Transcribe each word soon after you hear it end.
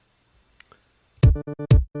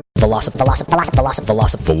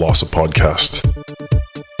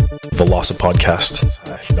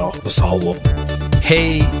Velocipodcast.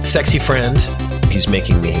 Hey, sexy friend. He's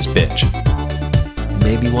making me his bitch.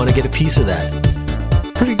 Maybe you want to get a piece of that.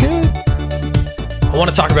 Pretty good. I want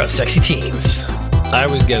to talk about sexy teens. I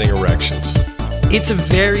was getting erections. It's a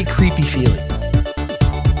very creepy feeling.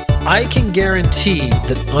 I can guarantee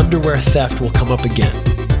that underwear theft will come up again.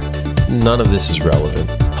 None of this is relevant.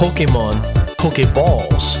 Pokemon,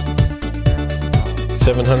 Pokeballs.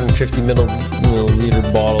 750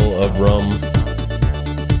 milliliter bottle of rum.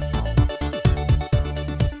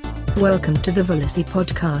 Welcome to the Velocity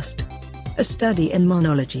Podcast, a study in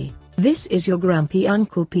monology. This is your grumpy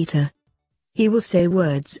Uncle Peter. He will say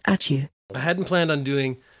words at you. I hadn't planned on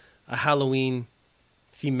doing a Halloween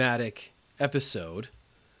thematic episode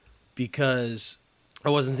because I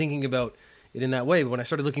wasn't thinking about it in that way. But when I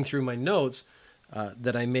started looking through my notes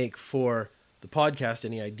that I make for the podcast,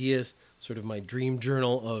 any ideas, sort of my dream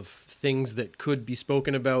journal of things that could be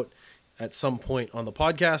spoken about at some point on the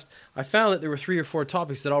podcast, I found that there were 3 or 4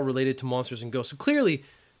 topics that all related to monsters and ghosts. So clearly,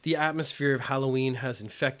 the atmosphere of Halloween has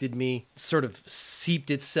infected me, sort of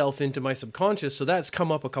seeped itself into my subconscious, so that's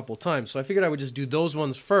come up a couple times. So I figured I would just do those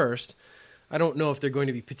ones first. I don't know if they're going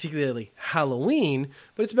to be particularly Halloween,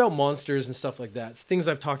 but it's about monsters and stuff like that. It's things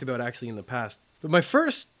I've talked about actually in the past. But my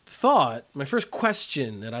first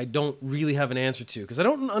question that I don't really have an answer to, because I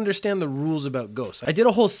don't understand the rules about ghosts. I did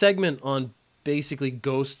a whole segment on basically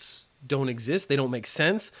ghosts don't exist. They don't make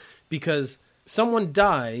sense because someone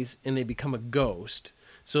dies and they become a ghost.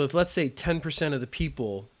 So if, let's say, 10% of the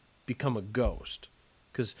people become a ghost,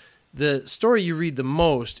 because the story you read the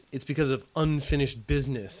most, it's because of unfinished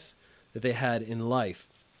business that they had in life.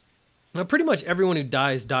 Now, pretty much everyone who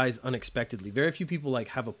dies unexpectedly. Very few people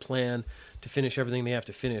have a plan to finish everything they have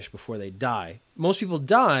to finish before they die. Most people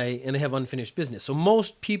die and they have unfinished business. So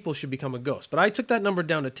most people should become a ghost. But I took that number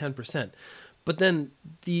down to 10%. But then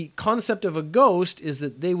the concept of a ghost is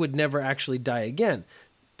that they would never actually die again.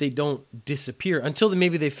 They don't disappear until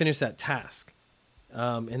maybe they finish that task.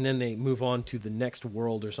 And then they move on to the next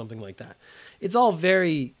world or something like that. It's all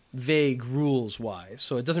very vague rules-wise,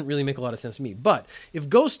 so it doesn't really make a lot of sense to me. But if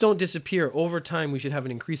ghosts don't disappear, over time we should have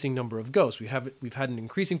an increasing number of ghosts. We've had an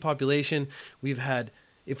increasing population.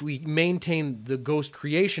 If we maintain the ghost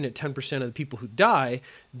creation at 10% of the people who die,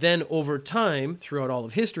 then over time, throughout all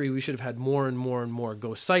of history, we should have had more and more and more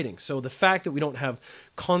ghost sightings. So the fact that we don't have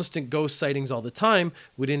constant ghost sightings all the time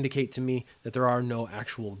would indicate to me that there are no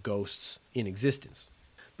actual ghosts in existence.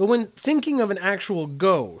 But when thinking of an actual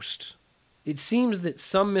ghost, it seems that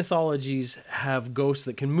some mythologies have ghosts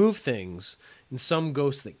that can move things, and some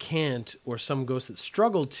ghosts that can't, or some ghosts that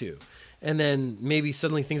struggle to. And then maybe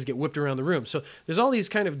suddenly things get whipped around the room. So there's all these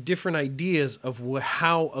kind of different ideas of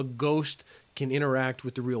how a ghost can interact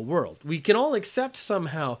with the real world. We can all accept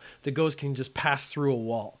somehow the ghost can just pass through a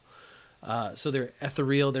wall. So they're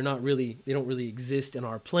ethereal. They don't really exist in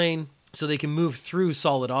our plane. So they can move through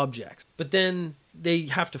solid objects. But then they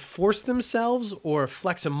have to force themselves or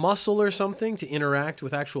flex a muscle or something to interact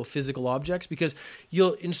with actual physical objects, because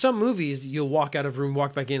in some movies you'll walk out of a room,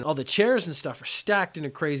 walk back in, all the chairs and stuff are stacked in a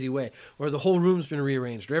crazy way, or the whole room's been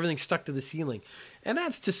rearranged, or everything's stuck to the ceiling. And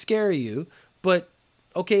that's to scare you. But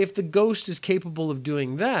okay, if the ghost is capable of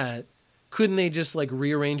doing that, couldn't they just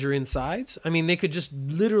rearrange your insides? I mean, they could just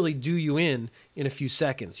literally do you in a few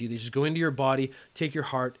seconds. You just go into your body, take your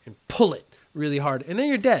heart and pull it really hard, and then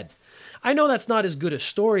you're dead. I know that's not as good a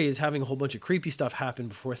story as having a whole bunch of creepy stuff happen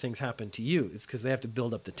before things happen to you. It's because they have to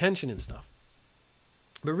build up the tension and stuff.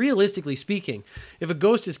 But realistically speaking, if a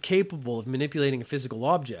ghost is capable of manipulating a physical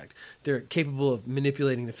object, they're capable of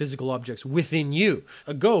manipulating the physical objects within you.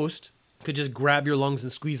 A ghost could just grab your lungs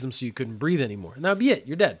and squeeze them so you couldn't breathe anymore. And that would be it.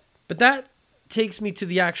 You're dead. But that takes me to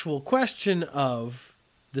the actual question of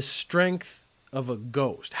the strength of a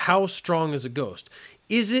ghost. How strong is a ghost?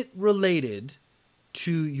 Is it related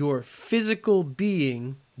to your physical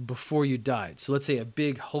being before you died? So let's say a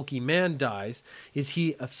big hulky man dies. Is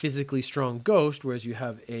he a physically strong ghost? Whereas you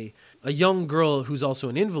have a young girl who's also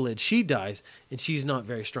an invalid, she dies and she's not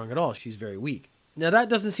very strong at all. She's very weak. Now that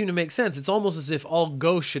doesn't seem to make sense. It's almost as if all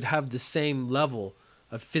ghosts should have the same level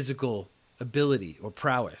of physical ability or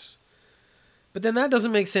prowess. But then that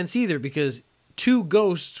doesn't make sense either, because 2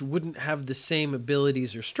 ghosts wouldn't have the same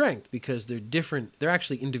abilities or strength because they're different. They're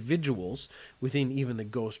actually individuals within even the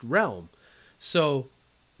ghost realm. So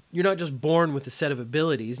you're not just born with a set of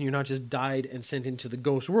abilities, and you're not just died and sent into the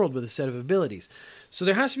ghost world with a set of abilities. So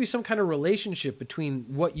there has to be some kind of relationship between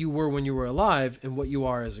what you were when you were alive and what you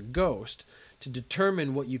are as a ghost to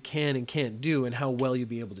determine what you can and can't do and how well you'll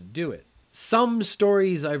be able to do it. some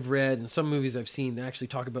stories I've read and some movies I've seen they actually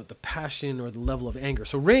talk about the passion or the level of anger.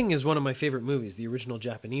 So Ring is one of my favorite movies, the original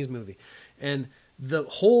Japanese movie. And the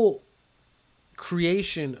whole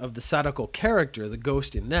creation of the Sadako character, the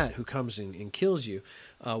ghost in that who comes in and kills you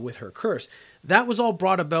with her curse, that was all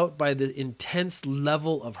brought about by the intense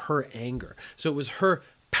level of her anger. So it was her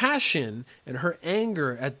passion and her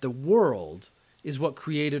anger at the world is what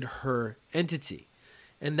created her entity.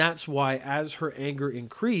 And that's why as her anger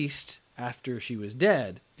increased after she was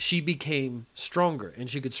dead, she became stronger and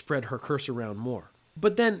she could spread her curse around more.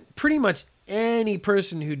 But then pretty much any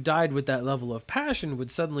person who died with that level of passion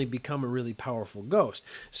would suddenly become a really powerful ghost.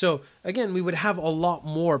 So again, we would have a lot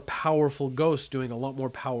more powerful ghosts doing a lot more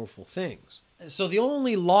powerful things. So the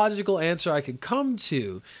only logical answer I could come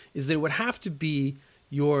to is that it would have to be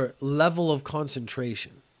your level of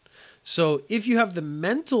concentration. So if you have the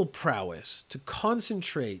mental prowess to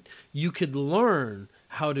concentrate, you could learn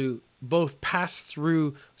how to both pass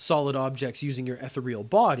through solid objects using your ethereal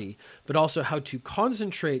body, but also how to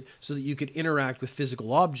concentrate so that you could interact with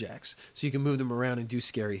physical objects, so you can move them around and do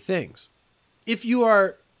scary things. If you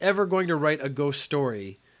are ever going to write a ghost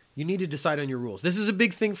story, you need to decide on your rules. This is a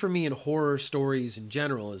big thing for me in horror stories in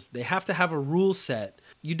general, is they have to have a rule set.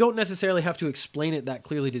 You don't necessarily have to explain it that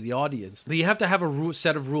clearly to the audience, but you have to have a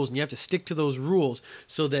set of rules, and you have to stick to those rules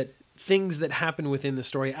so that things that happen within the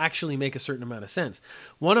story actually make a certain amount of sense.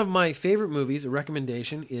 One of my favorite movies, a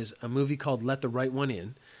recommendation, is a movie called Let the Right One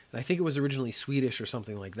In. And I think it was originally Swedish or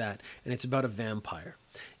something like that. And it's about a vampire.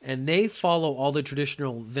 And they follow all the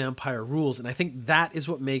traditional vampire rules. And I think that is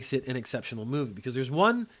what makes it an exceptional movie. Because there's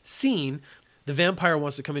one scene, the vampire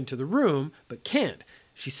wants to come into the room, but can't.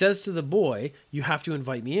 She says to the boy, "You have to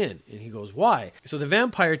invite me in." And he goes, "Why?" So the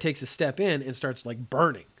vampire takes a step in and starts like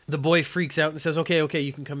burning. The boy freaks out and says, okay,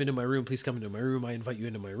 you can come into my room. Please come into my room. I invite you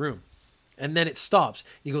into my room. And then it stops.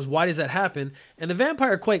 He goes, "Why does that happen?" And the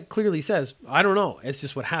vampire quite clearly says, "I don't know. It's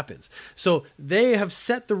just what happens." So they have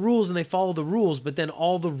set the rules and they follow the rules, but then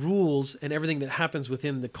all the rules and everything that happens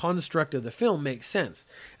within the construct of the film makes sense.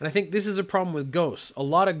 And I think this is a problem with ghosts. A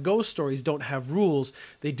lot of ghost stories don't have rules.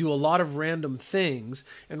 They do a lot of random things,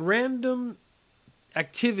 and random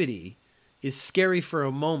activity is scary for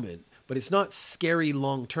a moment, but it's not scary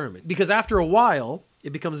long term. Because after a while, it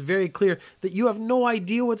becomes very clear that you have no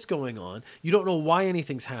idea what's going on. You don't know why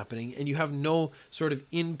anything's happening, and you have no sort of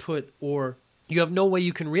input, or you have no way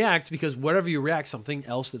you can react, because whatever you react, something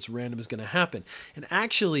else that's random is going to happen. And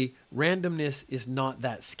actually, randomness is not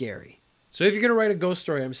that scary. So if you're going to write a ghost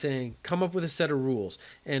story, I'm saying come up with a set of rules.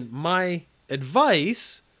 And my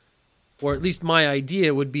advice, or at least my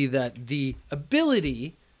idea, would be that the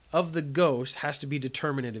ability of the ghost has to be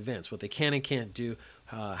determined in advance, what they can and can't do,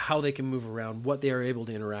 how they can move around, what they are able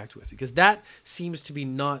to interact with, because that seems to be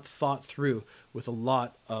not thought through with a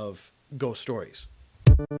lot of ghost stories.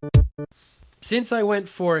 Since I went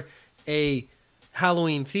for a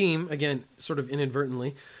Halloween theme, again, sort of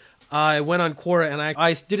inadvertently, I went on Quora and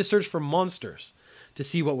I did a search for monsters to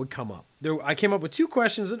see what would come up. I came up with 2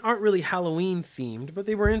 questions that aren't really Halloween themed, but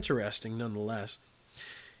they were interesting nonetheless.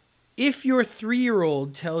 If your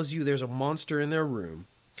 3-year-old tells you there's a monster in their room,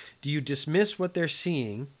 do you dismiss what they're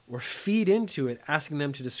seeing or feed into it, asking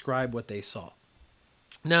them to describe what they saw?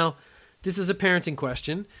 Now, this is a parenting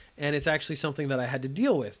question, and it's actually something that I had to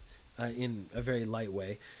deal with in a very light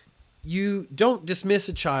way. You don't dismiss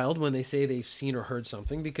a child when they say they've seen or heard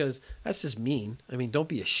something, because that's just mean. I mean, don't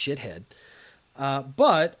be a shithead.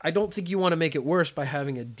 But I don't think you want to make it worse by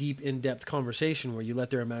having a deep, in-depth conversation where you let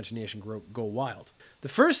their imagination go wild. The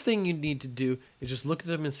first thing you need to do is just look at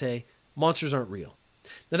them and say, monsters aren't real.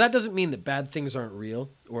 Now, that doesn't mean that bad things aren't real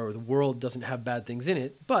or the world doesn't have bad things in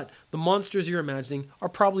it, but the monsters you're imagining are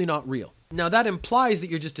probably not real. Now, that implies that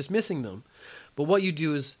you're just dismissing them, but what you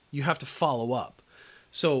do is you have to follow up.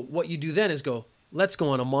 So what you do then is go, let's go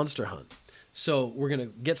on a monster hunt. So we're going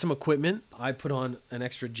to get some equipment. I put on an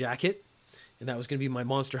extra jacket, and that was going to be my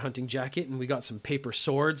monster hunting jacket, and we got some paper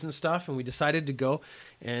swords and stuff, and we decided to go,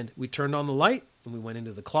 and we turned on the light, and we went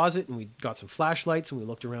into the closet, and we got some flashlights, and we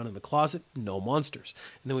looked around in the closet, no monsters.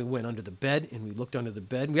 And then we went under the bed, and we looked under the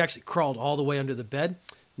bed, and we actually crawled all the way under the bed,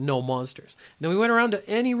 no monsters. And then we went around to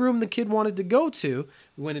any room the kid wanted to go to.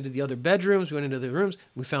 We went into the other bedrooms, we went into the rooms,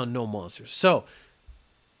 we found no monsters. So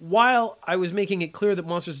while I was making it clear that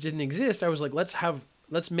monsters didn't exist, I was like,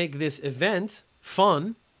 let's make this event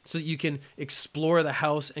fun, so that you can explore the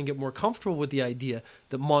house and get more comfortable with the idea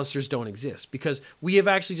that monsters don't exist. Because we have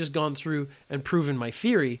actually just gone through and proven my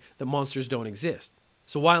theory that monsters don't exist.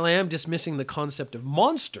 So while I am dismissing the concept of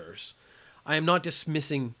monsters, I am not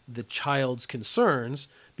dismissing the child's concerns,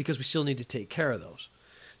 because we still need to take care of those.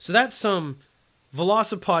 So that's some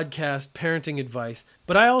Velocipodcast, parenting advice,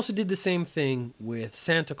 but I also did the same thing with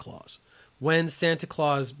Santa Claus. When Santa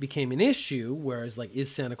Claus became an issue, whereas like,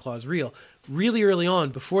 is Santa Claus real? Really early on,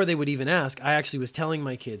 before they would even ask, I actually was telling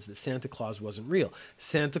my kids that Santa Claus wasn't real.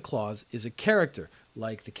 Santa Claus is a character,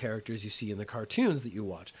 like the characters you see in the cartoons that you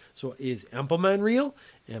watch. So is Ampleman real?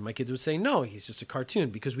 And my kids would say, no, he's just a cartoon,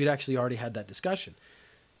 because we'd actually already had that discussion.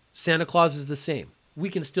 Santa Claus is the same. We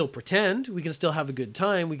can still pretend, we can still have a good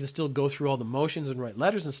time, we can still go through all the motions and write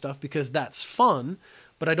letters and stuff, because that's fun,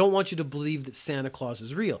 but I don't want you to believe that Santa Claus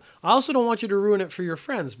is real. I also don't want you to ruin it for your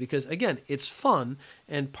friends, because again, it's fun,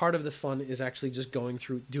 and part of the fun is actually just going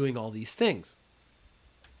through doing all these things.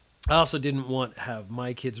 I also didn't want to have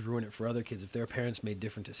my kids ruin it for other kids if their parents made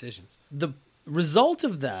different decisions. The result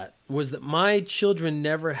of that was that my children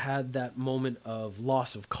never had that moment of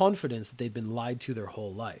loss of confidence that they'd been lied to their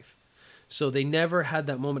whole life. So they never had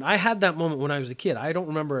that moment. I had that moment when I was a kid. I don't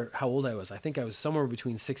remember how old I was. I think I was somewhere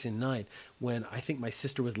between 6 and 9 when I think my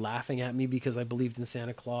sister was laughing at me because I believed in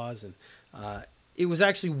Santa Claus. And it was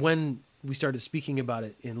actually when we started speaking about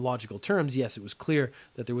it in logical terms. Yes, it was clear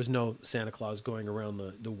that there was no Santa Claus going around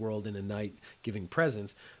the world in a night giving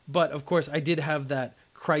presents. But of course, I did have that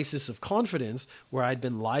crisis of confidence where I'd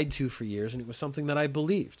been lied to for years, and it was something that I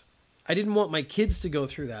believed. I didn't want my kids to go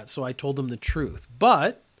through that, so I told them the truth.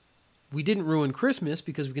 But we didn't ruin Christmas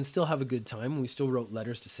because we can still have a good time. We still wrote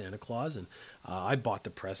letters to Santa Claus, and I bought the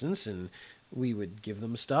presents, and we would give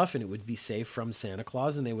them stuff, and it would be safe from Santa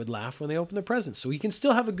Claus, and they would laugh when they opened the presents. So you can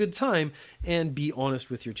still have a good time and be honest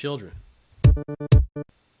with your children.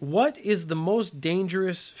 What is the most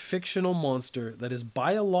dangerous fictional monster that is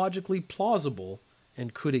biologically plausible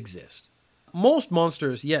and could exist? Most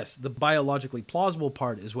monsters, yes, the biologically plausible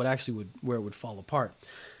part is what actually where it would fall apart.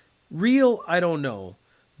 Real, I don't know.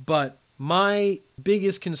 But my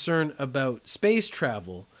biggest concern about space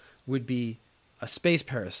travel would be a space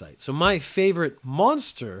parasite. So my favorite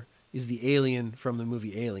monster is the alien from the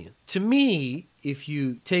movie Alien. To me, if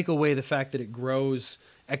you take away the fact that it grows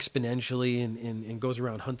exponentially and goes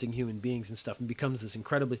around hunting human beings and stuff and becomes this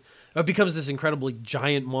incredibly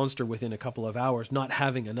giant monster within a couple of hours, not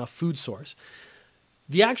having enough food source,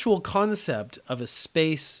 the actual concept of a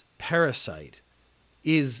space parasite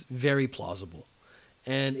is very plausible.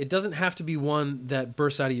 And it doesn't have to be one that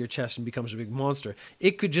bursts out of your chest and becomes a big monster.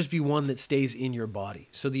 It could just be one that stays in your body.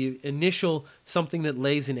 So the initial something that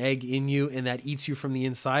lays an egg in you and that eats you from the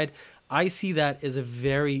inside, I see that as a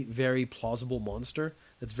very, very plausible monster.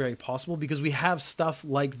 That's very possible because we have stuff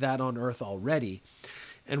like that on Earth already.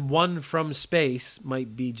 And one from space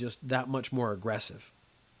might be just that much more aggressive.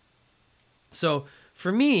 So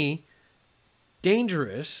for me,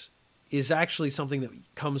 dangerous is actually something that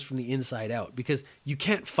comes from the inside out because you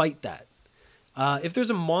can't fight that. If there's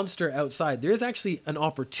a monster outside, there is actually an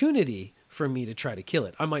opportunity for me to try to kill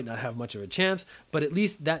it. I might not have much of a chance, but at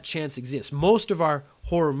least that chance exists. Most of our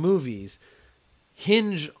horror movies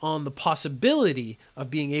hinge on the possibility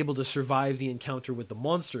of being able to survive the encounter with the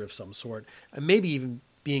monster of some sort, and maybe even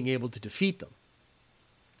being able to defeat them.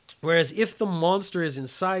 Whereas if the monster is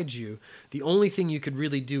inside you, the only thing you could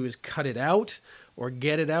really do is cut it out, or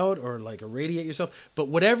get it out, or like irradiate yourself. But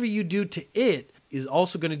whatever you do to it is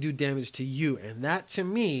also going to do damage to you. And that, to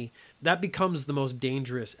me, that becomes the most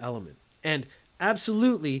dangerous element. And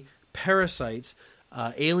absolutely, parasites,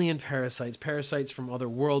 alien parasites, parasites from other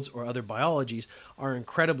worlds or other biologies are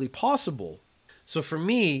incredibly possible. So for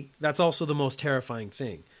me, that's also the most terrifying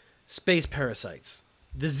thing. Space parasites.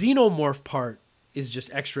 The xenomorph part is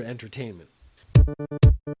just extra entertainment.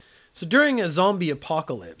 So during a zombie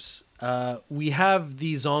apocalypse, we have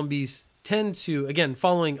the zombies tend to, again,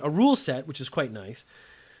 following a rule set, which is quite nice,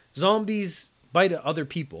 zombies bite at other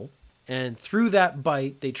people, and through that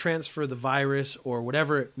bite, they transfer the virus or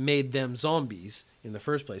whatever made them zombies in the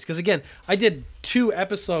first place. Because again, I did 2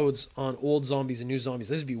 episodes on old zombies and new zombies.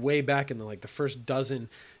 This would be way back in the first dozen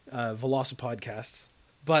Velocipodcasts.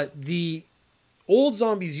 But the old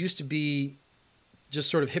zombies used to be just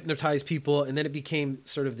sort of hypnotize people, and then it became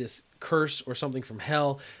sort of this curse or something from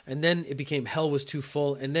hell, and then it became hell was too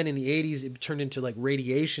full, and then in the 80s it turned into like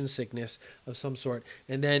radiation sickness of some sort,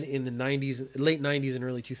 and then in the 90s, late 90s and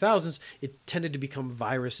early 2000s, it tended to become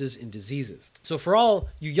viruses and diseases. So for all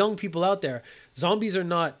you young people out there, zombies are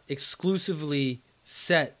not exclusively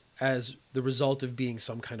set as the result of being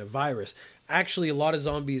some kind of virus. Actually, a lot of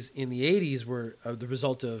zombies in the 80s were the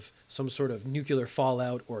result of some sort of nuclear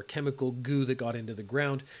fallout or chemical goo that got into the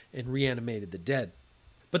ground and reanimated the dead.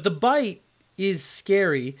 But the bite is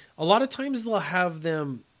scary. A lot of times they'll have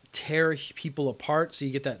them tear people apart. So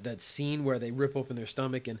you get that scene where they rip open their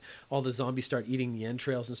stomach and all the zombies start eating the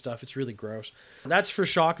entrails and stuff. It's really gross. That's for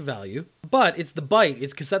shock value. But it's the bite.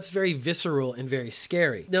 It's because that's very visceral and very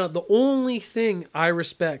scary. Now, the only thing I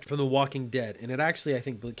respect from The Walking Dead, and it actually, I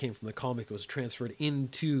think, came from the comic, was transferred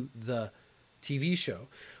into the TV show,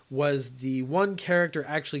 was the one character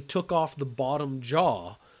actually took off the bottom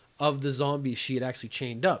jaw of the zombies she had actually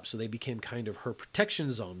chained up. So they became kind of her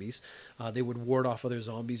protection zombies. They would ward off other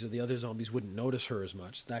zombies, or the other zombies wouldn't notice her as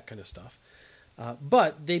much, that kind of stuff.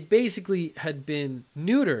 But they basically had been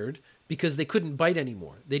neutered because they couldn't bite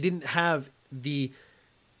anymore. They didn't have the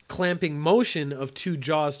clamping motion of two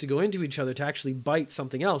jaws to go into each other to actually bite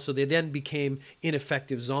something else. So they then became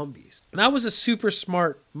ineffective zombies. And that was a super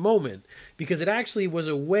smart moment because it actually was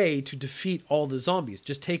a way to defeat all the zombies.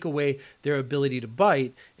 Just take away their ability to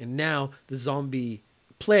bite, and now the zombie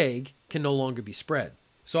plague can no longer be spread.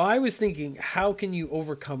 So I was thinking, how can you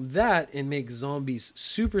overcome that and make zombies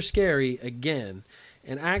super scary again?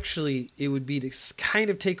 And actually, it would be to kind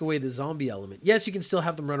of take away the zombie element. Yes, you can still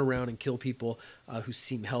have them run around and kill people who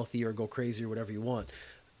seem healthy or go crazy or whatever you want.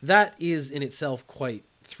 That is in itself quite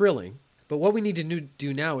thrilling. But what we need to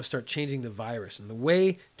do now is start changing the virus. And the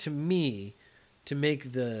way, to me, to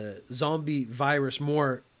make the zombie virus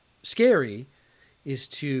more scary is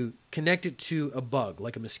to connect it to a bug,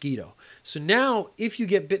 like a mosquito. So now, if you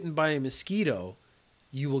get bitten by a mosquito,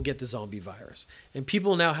 you will get the zombie virus. And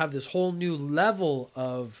people now have this whole new level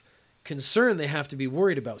of concern they have to be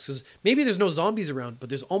worried about. Because maybe there's no zombies around, but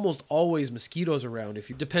there's almost always mosquitoes around,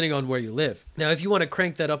 depending on where you live. Now, if you want to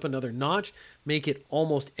crank that up another notch, make it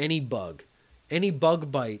almost any bug. Any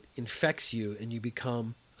bug bite infects you, and you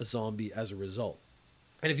become a zombie as a result.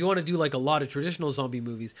 And if you want to do like a lot of traditional zombie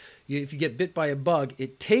movies, if you get bit by a bug,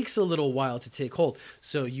 it takes a little while to take hold.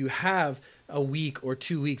 So you have a week or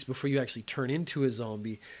 2 weeks before you actually turn into a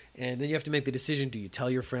zombie. And then you have to make the decision, do you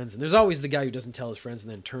tell your friends? And there's always the guy who doesn't tell his friends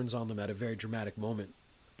and then turns on them at a very dramatic moment.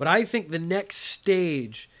 But I think the next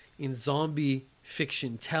stage in zombie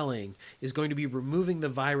fiction telling is going to be removing the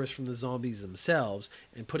virus from the zombies themselves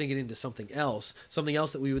and putting it into something else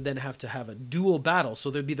that we would then have to have a dual battle. So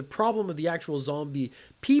there'd be the problem of the actual zombie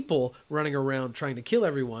people running around trying to kill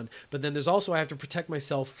everyone, but then there's also, I have to protect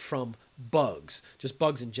myself from bugs, just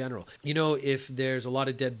bugs in general. You know, if there's a lot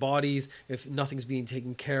of dead bodies, if nothing's being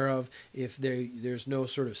taken care of, if there's no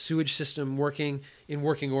sort of sewage system working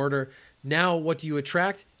order, now what do you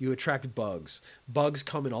attract? You attract bugs. Bugs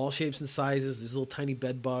come in all shapes and sizes. There's little tiny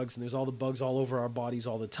bed bugs, and there's all the bugs all over our bodies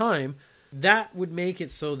all the time. That would make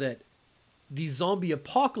it so that the zombie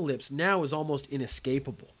apocalypse now is almost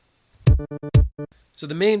inescapable. So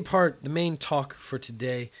the main talk for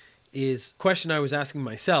today is a question I was asking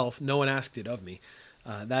myself. No one asked it of me.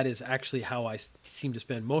 That is actually how I seem to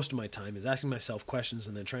spend most of my time, is asking myself questions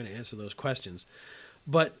and then trying to answer those questions.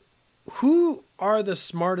 But who are the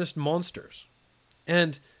smartest monsters?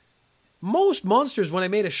 And most monsters, when I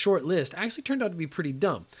made a short list, actually turned out to be pretty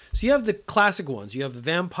dumb. So you have the classic ones. You have the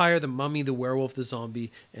vampire, the mummy, the werewolf, the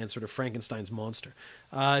zombie, and sort of Frankenstein's monster.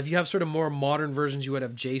 If you have sort of more modern versions, you would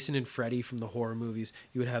have Jason and Freddy from the horror movies.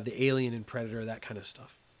 You would have the alien and Predator, that kind of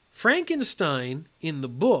stuff. Frankenstein, in the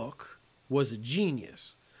book, was a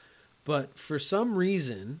genius. But for some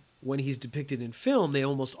reason, when he's depicted in film, they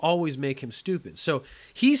almost always make him stupid. So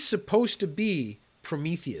he's supposed to be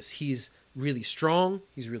Prometheus. He's really strong,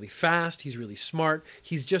 he's really fast, he's really smart,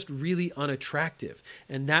 he's just really unattractive.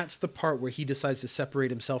 And that's the part where he decides to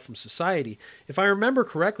separate himself from society. If I remember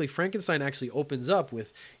correctly, Frankenstein actually opens up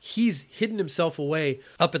with he's hidden himself away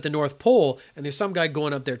up at the North Pole, and there's some guy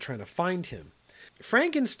going up there trying to find him.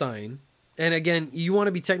 Frankenstein, and again, you want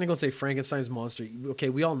to be technical and say Frankenstein's monster. Okay,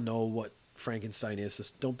 we all know what Frankenstein is, so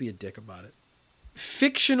don't be a dick about it.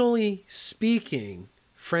 Fictionally speaking,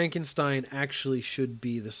 Frankenstein actually should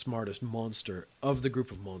be the smartest monster of the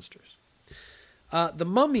group of monsters. The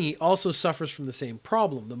Mummy also suffers from the same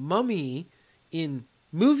problem. The Mummy in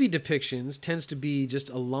movie depictions tends to be just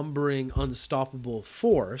a lumbering, unstoppable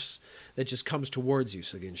force that just comes towards you.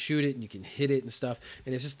 So you can shoot it and you can hit it and stuff.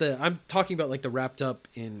 And it's just I'm talking about like the wrapped up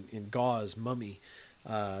in gauze mummy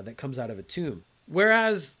that comes out of a tomb.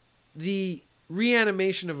 Whereas the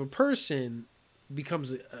reanimation of a person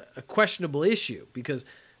becomes a questionable issue, because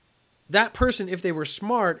that person, if they were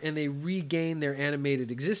smart and they regain their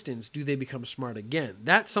animated existence, do they become smart again?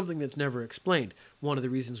 That's something that's never explained. One of the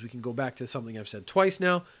reasons we can go back to something I've said twice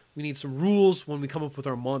now, we need some rules when we come up with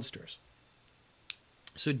our monsters.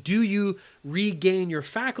 So do you regain your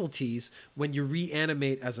faculties when you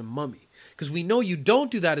reanimate as a mummy? Because we know you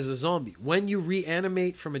don't do that as a zombie. When you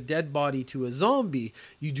reanimate from a dead body to a zombie,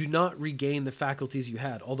 you do not regain the faculties you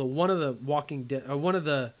had. Although one of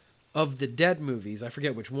the of the Dead movies, I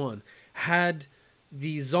forget which one, had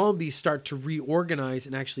the zombies start to reorganize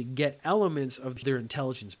and actually get elements of their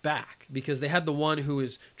intelligence back, because they had the one who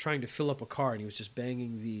was trying to fill up a car and he was just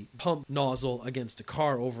banging the pump nozzle against a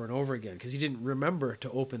car over and over again because he didn't remember to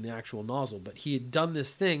open the actual nozzle, but he had done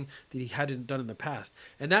this thing that he hadn't done in the past,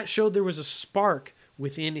 and that showed there was a spark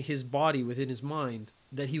within his body, within his mind,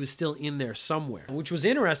 that he was still in there somewhere, which was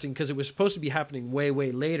interesting because it was supposed to be happening way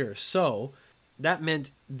later. So that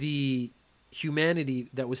meant the humanity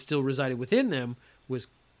that was still resided within them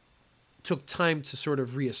took time to sort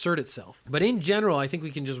of reassert itself. But in general, I think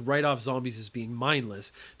we can just write off zombies as being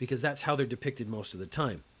mindless because that's how they're depicted most of the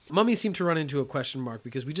time. Mummies seem to run into a question mark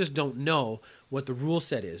because we just don't know what the rule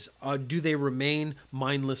set is. Do they remain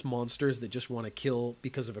mindless monsters that just want to kill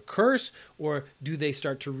because of a curse, or do they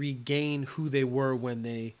start to regain who they were when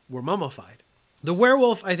they were mummified? The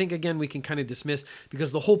werewolf, I think, again, we can kind of dismiss because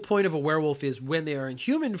the whole point of a werewolf is when they are in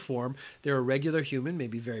human form, they're a regular human,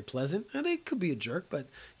 maybe very pleasant, and they could be a jerk, but,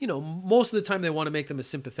 most of the time they want to make them a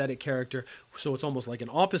sympathetic character, so it's almost like an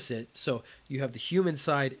opposite. So you have the human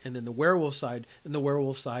side and then the werewolf side, and the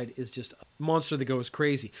werewolf side is just a monster that goes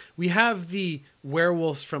crazy. We have the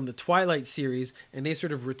werewolves from the Twilight series, and they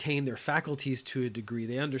sort of retain their faculties to a degree.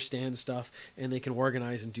 They understand stuff, and they can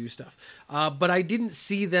organize and do stuff. But I didn't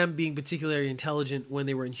see them being particularly intelligent when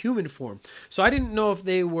they were in human form. So I didn't know if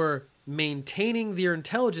they were maintaining their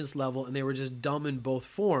intelligence level and they were just dumb in both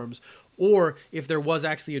forms, or if there was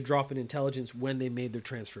actually a drop in intelligence when they made their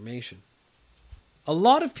transformation. A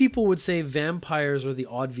lot of people would say vampires are the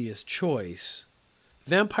obvious choice.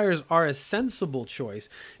 Vampires are a sensible choice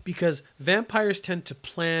because vampires tend to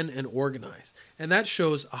plan and organize, and that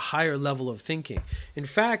shows a higher level of thinking. In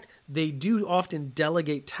fact, they do often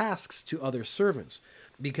delegate tasks to other servants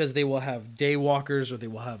because they will have daywalkers or they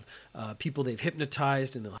will have people they've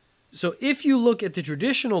hypnotized. So if you look at the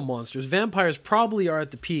traditional monsters, vampires probably are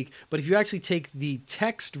at the peak, but if you actually take the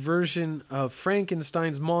text version of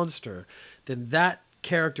Frankenstein's monster, then that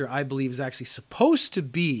character, I believe, is actually supposed to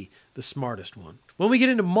be the smartest one. When we get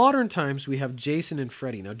into modern times, we have Jason and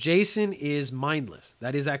Freddy. Now, Jason is mindless.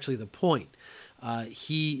 That is actually the point.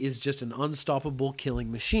 He is just an unstoppable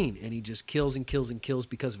killing machine, and he just kills and kills and kills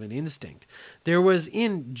because of an instinct. There was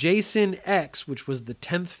in Jason X, which was the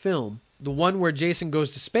 10th film, the one where Jason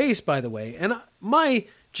goes to space, by the way, and my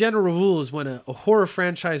general rule is when a horror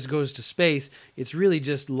franchise goes to space, it's really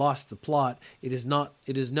just lost the plot. It is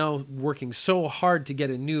now working so hard to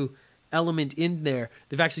get a new element in there,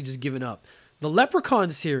 they've actually just given up. The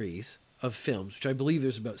Leprechaun series of films, which I believe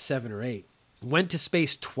there's about 7 or 8, went to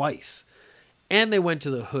space twice. And they went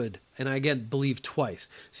to the hood, and I again believe twice.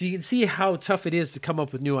 So you can see how tough it is to come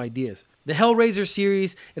up with new ideas. The Hellraiser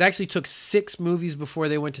series, it actually took 6 movies before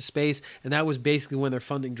they went to space, and that was basically when their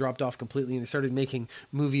funding dropped off completely, and they started making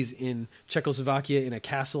movies in Czechoslovakia in a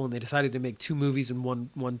castle, and they decided to make 2 movies in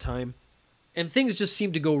one time. And things just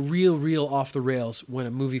seem to go real off the rails when a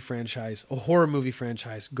horror movie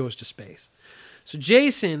franchise, goes to space. So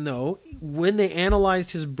Jason, though, when they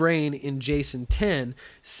analyzed his brain in Jason 10,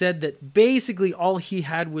 said that basically all he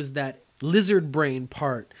had was that lizard brain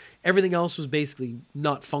part. Everything else was basically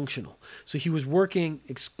not functional. So he was working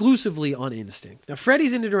exclusively on instinct. Now,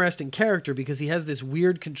 Freddy's an interesting character because he has this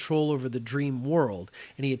weird control over the dream world,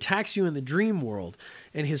 and he attacks you in the dream world,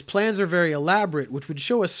 and his plans are very elaborate, which would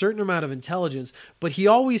show a certain amount of intelligence, but he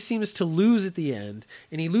always seems to lose at the end,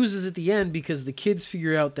 and he loses at the end because the kids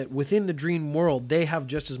figure out that within the dream world, they have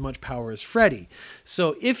just as much power as Freddy.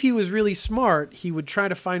 So if he was really smart, he would try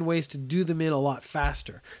to find ways to do them in a lot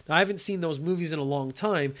faster. Now, I haven't seen those movies in a long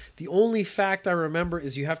time. The only fact I remember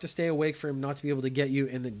is you have to stay awake for him not to be able to get you,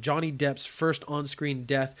 and that Johnny Depp's first on-screen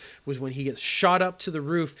death was when he gets shot up to the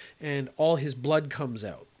roof and all his blood comes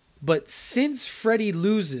out. But since Freddy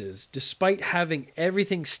loses, despite having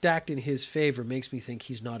everything stacked in his favor, makes me think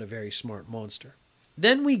he's not a very smart monster.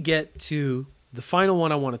 Then we get to the final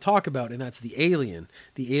one I want to talk about, and that's the alien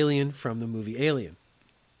from the movie Alien.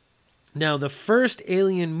 Now, the first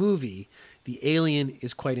Alien movie, the alien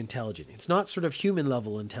is quite intelligent. It's not sort of human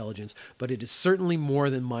level intelligence, but it is certainly more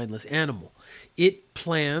than mindless animal. It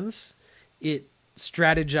plans, it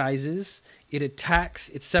strategizes, it attacks,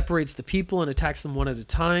 it separates the people and attacks them one at a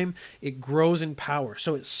time. It grows in power.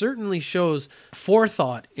 So it certainly shows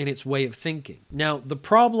forethought in its way of thinking. Now, the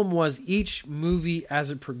problem was each movie as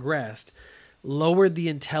it progressed lowered the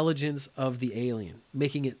intelligence of the alien,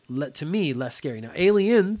 making it, to me, less scary. Now,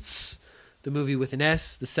 Aliens, the movie with an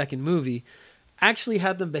S, the second movie, actually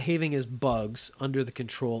had them behaving as bugs under the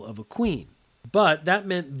control of a queen. But that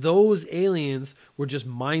meant those aliens were just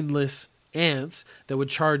mindless ants that would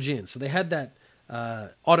charge in. So they had that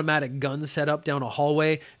automatic gun set up down a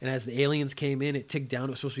hallway, and as the aliens came in, it ticked down.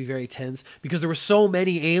 It was supposed to be very tense because there were so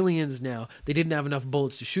many aliens now, they didn't have enough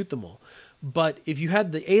bullets to shoot them all. But if you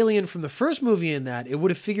had the alien from the first movie in that, it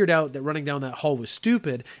would have figured out that running down that hall was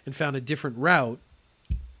stupid and found a different route.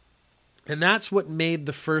 And that's what made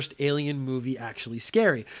the first Alien movie actually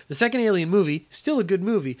scary. The second Alien movie, still a good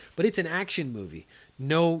movie, but it's an action movie.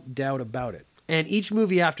 No doubt about it. And each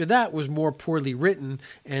movie after that was more poorly written,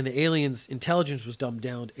 and the aliens' intelligence was dumbed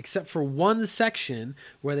down, except for one section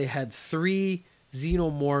where they had 3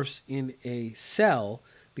 xenomorphs in a cell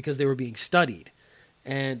because they were being studied.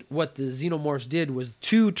 And what the xenomorphs did was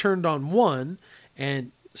 2 turned on 1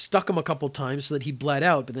 and stuck him a couple times so that he bled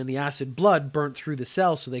out, but then the acid blood burnt through the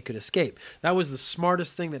cell so they could escape. That was the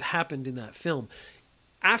smartest thing that happened in that film.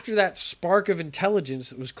 After that spark of intelligence,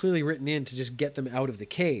 it was clearly written in to just get them out of the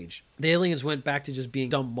cage. The aliens went back to just being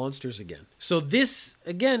dumb monsters again. So this,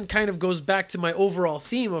 again, kind of goes back to my overall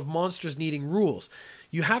theme of monsters needing rules.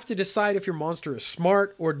 You have to decide if your monster is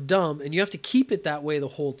smart or dumb, and you have to keep it that way the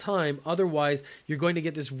whole time. Otherwise, you're going to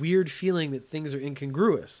get this weird feeling that things are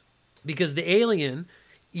incongruous. Because the alien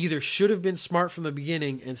either should have been smart from the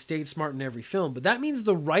beginning and stayed smart in every film, but that means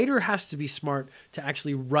the writer has to be smart to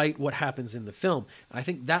actually write what happens in the film. I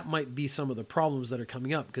think that might be some of the problems that are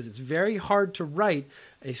coming up, because it's very hard to write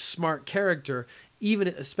a smart character,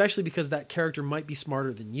 especially because that character might be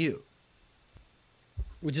smarter than you.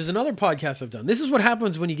 Which is another podcast I've done. This is what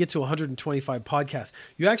happens when you get to 125 podcasts.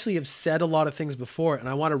 You actually have said a lot of things before, and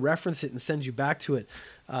I want to reference it and send you back to it,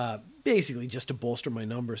 basically just to bolster my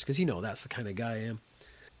numbers, because that's the kind of guy I am.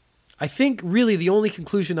 I think really the only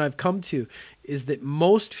conclusion I've come to is that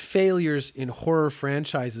most failures in horror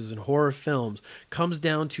franchises and horror films comes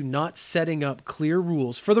down to not setting up clear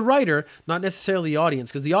rules for the writer, not necessarily the audience,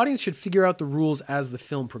 because the audience should figure out the rules as the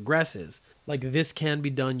film progresses. Like, this can be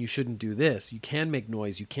done, you shouldn't do this. You can make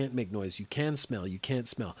noise, you can't make noise. You can smell, you can't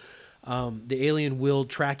smell. The alien will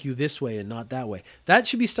track you this way and not that way. That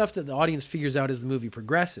should be stuff that the audience figures out as the movie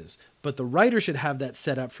progresses. But the writer should have that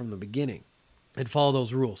set up from the beginning and follow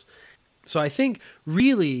those rules. So I think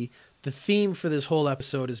really the theme for this whole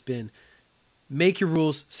episode has been make your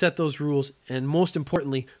rules, set those rules, and most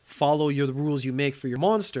importantly, follow the rules you make for your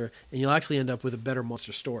monster, and you'll actually end up with a better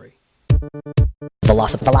monster story.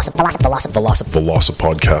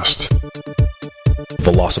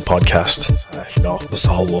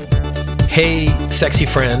 Velocipodcast. Hey, sexy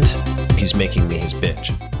friend. He's making me his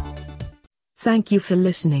bitch. Thank you for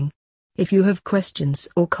listening. If you have questions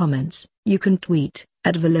or comments, you can tweet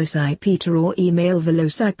at VelociPeter or email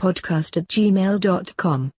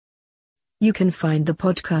velocipodcast@gmail.com. You can find the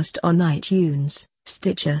podcast on iTunes,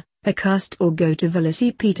 Stitcher, Acast, or go to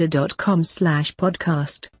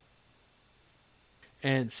velocipeter.com/podcast.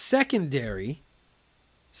 And secondarily,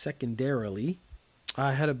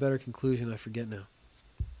 I had a better conclusion, I forget now.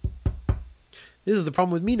 This is the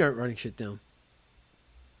problem with me not writing shit down.